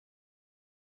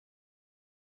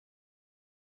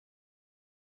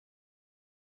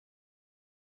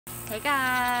Hey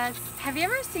guys, have you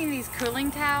ever seen these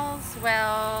cooling towels?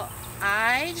 Well,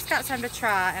 I just got some to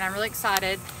try and I'm really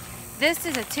excited. This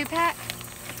is a 2-pack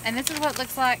and this is what it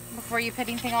looks like before you put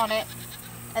anything on it.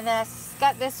 And then I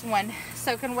got this one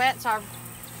soaking wet, so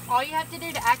all you have to do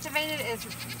to activate it is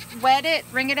wet it,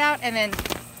 wring it out, and then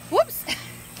whoops,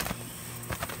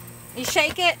 you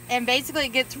shake it and basically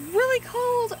it gets really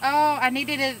cold. Oh, I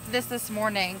needed this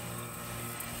morning.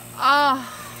 Oh,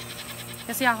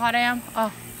 you see how hot I am?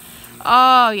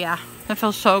 Oh yeah, that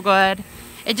feels so good.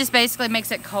 It just basically makes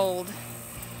it cold.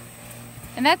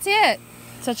 And that's it.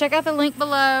 So check out the link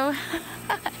below.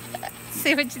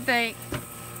 See what you think.